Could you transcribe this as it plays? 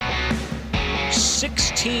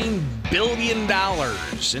$16 billion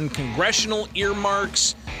in congressional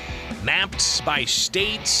earmarks mapped by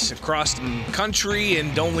states across the country,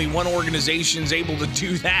 and only one organization is able to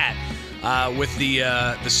do that with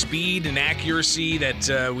the speed and accuracy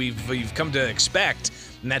that we've come to expect.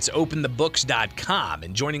 And that's OpenTheBooks.com.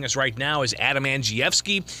 And joining us right now is Adam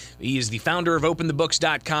Andrzejewski. He is the founder of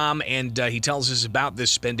OpenTheBooks.com, and he tells us about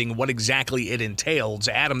this spending, what exactly it entails.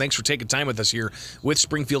 Adam, thanks for taking time with us here with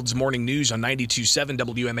Springfield's Morning News on 92.7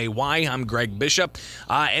 WMAY. I'm Greg Bishop.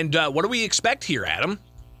 And what do we expect here, Adam?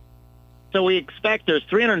 So we expect there's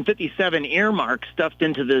 357 earmarks stuffed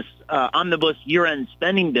into this omnibus year-end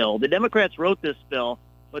spending bill. The Democrats wrote this bill,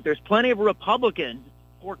 but there's plenty of Republican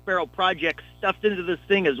pork barrel projects stuffed into this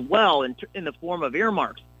thing as well in the form of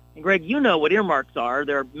earmarks. And Greg, you know what earmarks are.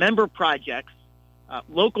 They're member projects,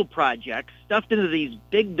 local projects stuffed into these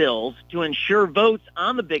big bills to ensure votes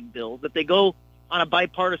on the big bills, that they go on a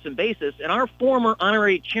bipartisan basis. And our former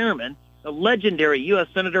honorary chairman, the legendary U.S.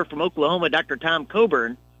 Senator from Oklahoma, Dr. Tom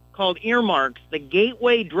Coburn, called earmarks the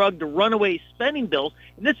gateway drug to runaway spending bills.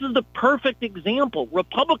 And this is the perfect example.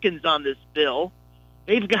 Republicans on this bill,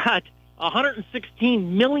 they've got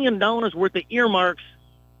 $116 million worth of earmarks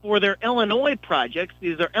for their Illinois projects.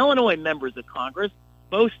 These are Illinois members of Congress,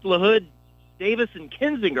 Bost, LaHood, Davis, and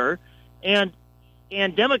Kinzinger. And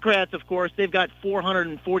Democrats, of course, they've got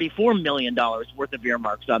 $444 million worth of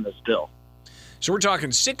earmarks on this bill. So we're talking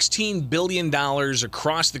 $16 billion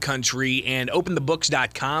across the country, and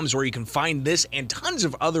OpenTheBooks.com is where you can find this and tons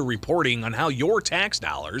of other reporting on how your tax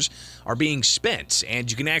dollars are being spent. And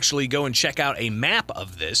you can actually go and check out a map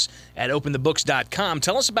of this at OpenTheBooks.com.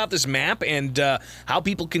 Tell us about this map and how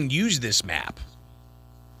people can use this map.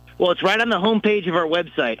 Well, it's right on the homepage of our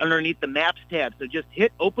website underneath the Maps tab. So just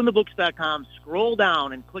hit OpenTheBooks.com, scroll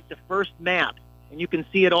down, and click the first map. And you can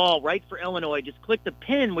see it all right for Illinois. Just click the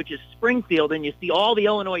pin, which is Springfield, and you see all the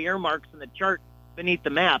Illinois earmarks in the chart beneath the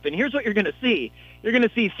map. And here's what you're going to see. You're going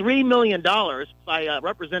to see $3 million by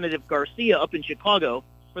Representative Garcia up in Chicago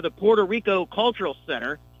for the Puerto Rico Cultural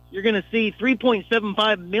Center. You're going to see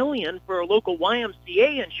 $3.75 million for a local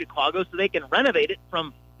YMCA in Chicago so they can renovate it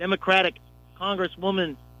from Democratic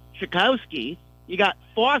Congresswoman Schakowsky. You got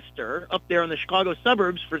Foster up there in the Chicago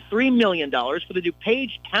suburbs for $3 million for the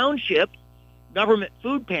DuPage Township Government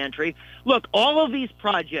Food Pantry. Look, all of these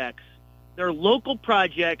projects, they're local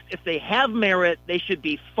projects. If they have merit, they should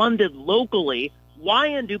be funded locally. Why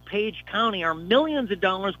in DuPage County are millions of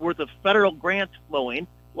dollars worth of federal grants flowing?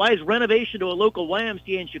 Why is renovation to a local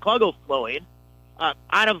YMCA in Chicago flowing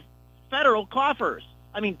out of federal coffers?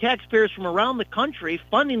 I mean, taxpayers from around the country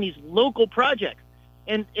funding these local projects.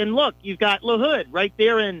 And look, you've got LaHood right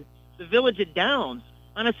there in the village of Downs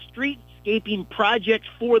on a streetscaping project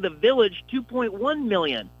for the village, $2.1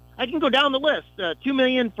 million. I can go down the list. $2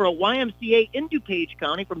 million for a YMCA in DuPage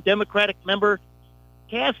County from Democratic member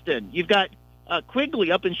Caston. You've got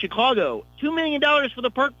Quigley up in Chicago, $2 million for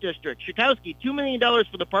the Park District. Schakowsky, $2 million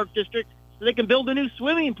for the Park District so they can build a new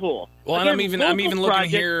swimming pool. Well, Again, and I'm even looking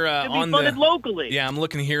here on funded locally. Yeah, I'm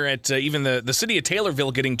looking here at even the city of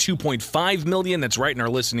Taylorville getting $2.5 million. That's right in our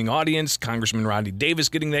listening audience. Congressman Rodney Davis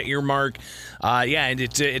getting that earmark. And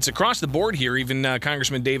it's across the board here. Even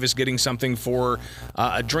Congressman Davis getting something for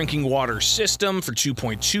a drinking water system for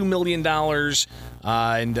 $2.2 million.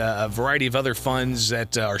 And a variety of other funds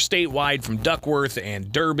that are statewide from Duckworth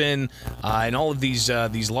and Durbin, and all of these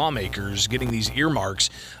lawmakers getting these earmarks.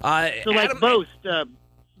 So like Bost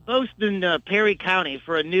in Perry County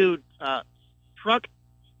for a new truck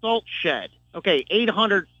salt shed. Okay,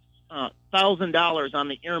 $800,000 on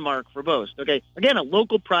the earmark for Bost. Okay, again, a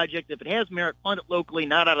local project. If it has merit, fund it locally,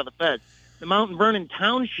 not out of the feds. The Mount Vernon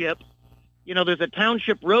Township, there's a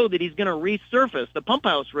township road that he's going to resurface, the Pump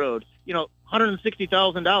House Road,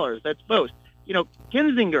 $160,000. That's Bost.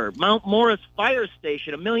 Kinzinger, Mount Morris Fire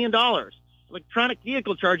Station, $1 million. Electronic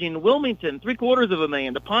vehicle charging in Wilmington,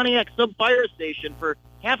 $750,000. The Pontiac Sub-Fire Station for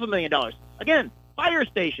 $500,000. Again, fire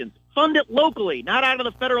stations, fund it locally, not out of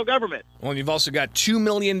the federal government. Well, you've also got $2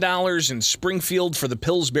 million in Springfield for the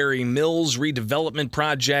Pillsbury Mills redevelopment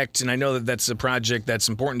project, and I know that that's a project that's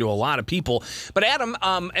important to a lot of people. But Adam,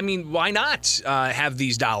 why not have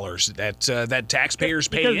these dollars that taxpayers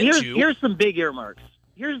pay into? Here's some big earmarks.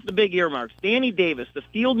 Here's the big earmarks. Danny Davis, the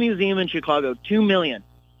Field Museum in Chicago, $2 million.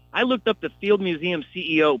 I looked up the Field Museum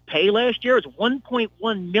CEO pay last year. It's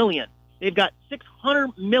 $1.1 million. They've got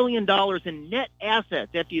 $600 million in net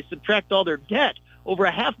assets after you subtract all their debt. Over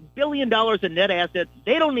 $500 million in net assets.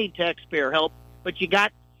 They don't need taxpayer help, but you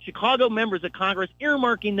got Chicago members of Congress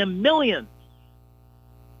earmarking them millions.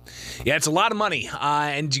 Yeah, it's a lot of money,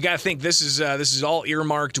 and you got to think this is all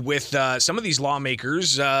earmarked with some of these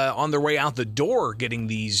lawmakers on their way out the door getting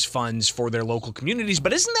these funds for their local communities.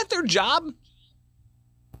 But isn't that their job?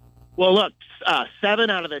 Well, look, 7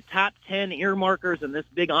 out of the top 10 earmarkers in this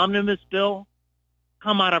big omnibus bill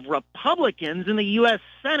come out of Republicans in the U.S.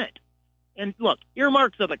 Senate. And look,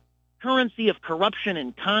 earmarks are the currency of corruption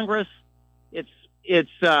in Congress. It's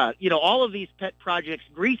all of these pet projects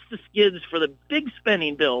grease the skids for the big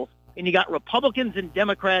spending bills, and you got Republicans and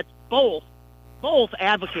Democrats both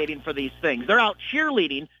advocating for these things. They're out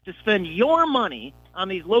cheerleading to spend your money on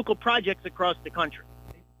these local projects across the country.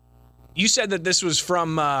 You said that this was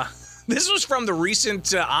from the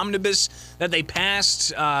recent omnibus that they passed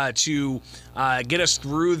to get us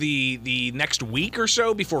through the next week or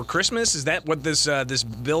so before Christmas. Is that what this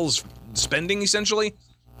bill's spending essentially?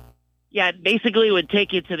 Yeah, it basically would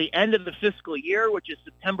take you to the end of the fiscal year, which is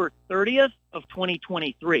September 30th of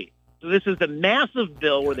 2023. So this is the massive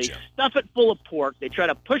bill where they stuff it full of pork. They try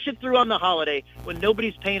to push it through on the holiday when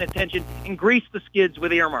nobody's paying attention and grease the skids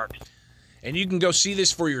with earmarks. And you can go see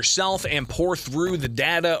this for yourself and pour through the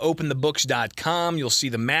data, openthebooks.com. You'll see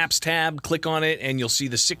the Maps tab, click on it, and you'll see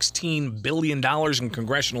the $16 billion in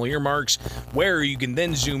congressional earmarks, where you can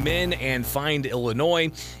then zoom in and find Illinois,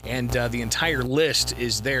 and the entire list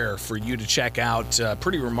is there for you to check out.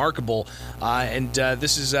 Pretty remarkable. And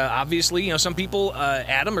this is obviously, some people,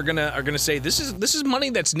 Adam, are gonna say this is money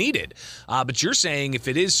that's needed. But you're saying if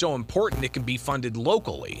it is so important, it can be funded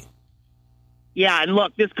locally. Yeah, and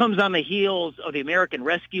look, this comes on the heels of the American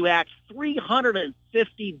Rescue Act. $350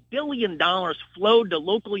 billion flowed to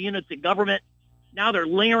local units of government. Now they're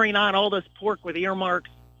layering on all this pork with earmarks.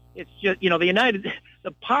 It's just,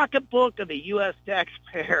 the pocketbook of the U.S.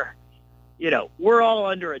 taxpayer, we're all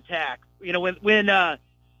under attack.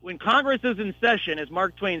 When Congress is in session, as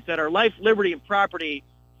Mark Twain said, our life, liberty, and property,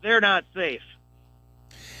 they're not safe.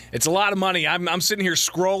 It's a lot of money. I'm sitting here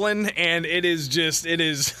scrolling, and it is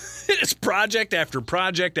project after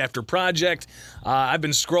project after project. I've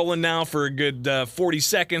been scrolling now for a good 40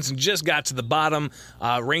 seconds and just got to the bottom,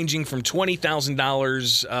 ranging from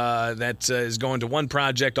 $20,000 that is going to one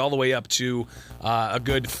project all the way up to a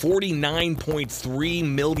good $49.3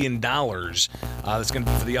 million. That's going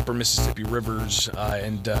to be for the upper Mississippi rivers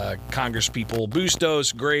and Congress people,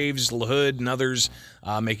 Bustos, Graves, LaHood, and others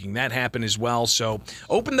making that happen as well. So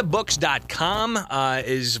openthebooks.com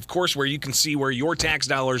is, of course, where you can see where your tax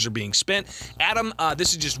dollars are being spent. Adam,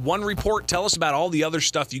 this is just one report. Tell us about all the other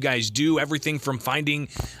stuff you guys do, everything from finding,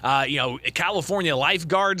 California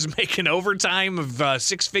lifeguards making overtime of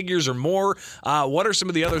 6 figures or more. What are some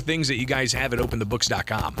of the other things that you guys have at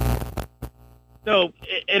openthebooks.com? So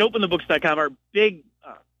at openthebooks.com, our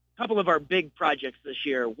couple of our big projects this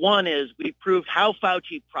year. One is we proved how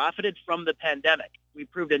Fauci profited from the pandemic. We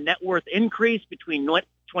proved a net worth increase between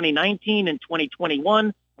 2019 and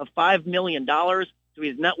 2021 of $5 million. So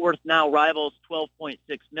his net worth now rivals $12.6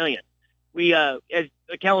 million. We, as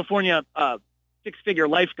a California 6-figure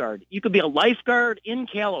lifeguard, you could be a lifeguard in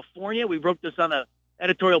California. We wrote this on the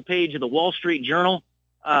editorial page of the Wall Street Journal,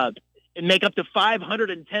 and make up to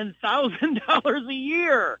 $510,000 a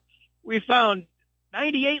year. We found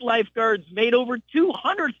 98 lifeguards made over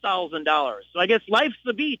 $200,000. So I guess life's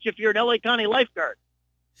the beach if you're an LA County lifeguard.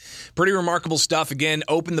 Pretty remarkable stuff. Again,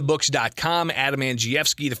 openthebooks.com. Adam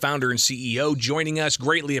Andrzejewski, the founder and CEO, joining us.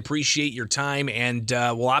 Greatly appreciate your time, and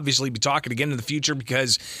we'll obviously be talking again in the future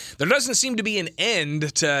because there doesn't seem to be an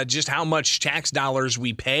end to just how much tax dollars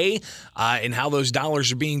we pay and how those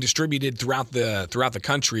dollars are being distributed throughout the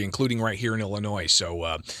country, including right here in Illinois.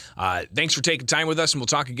 So thanks for taking time with us, and we'll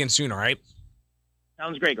talk again soon, all right?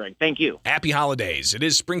 Sounds great, Greg. Thank you. Happy holidays. It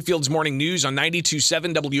is Springfield's Morning News on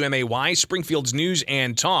 92.7 WMAY, Springfield's News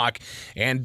and Talk. And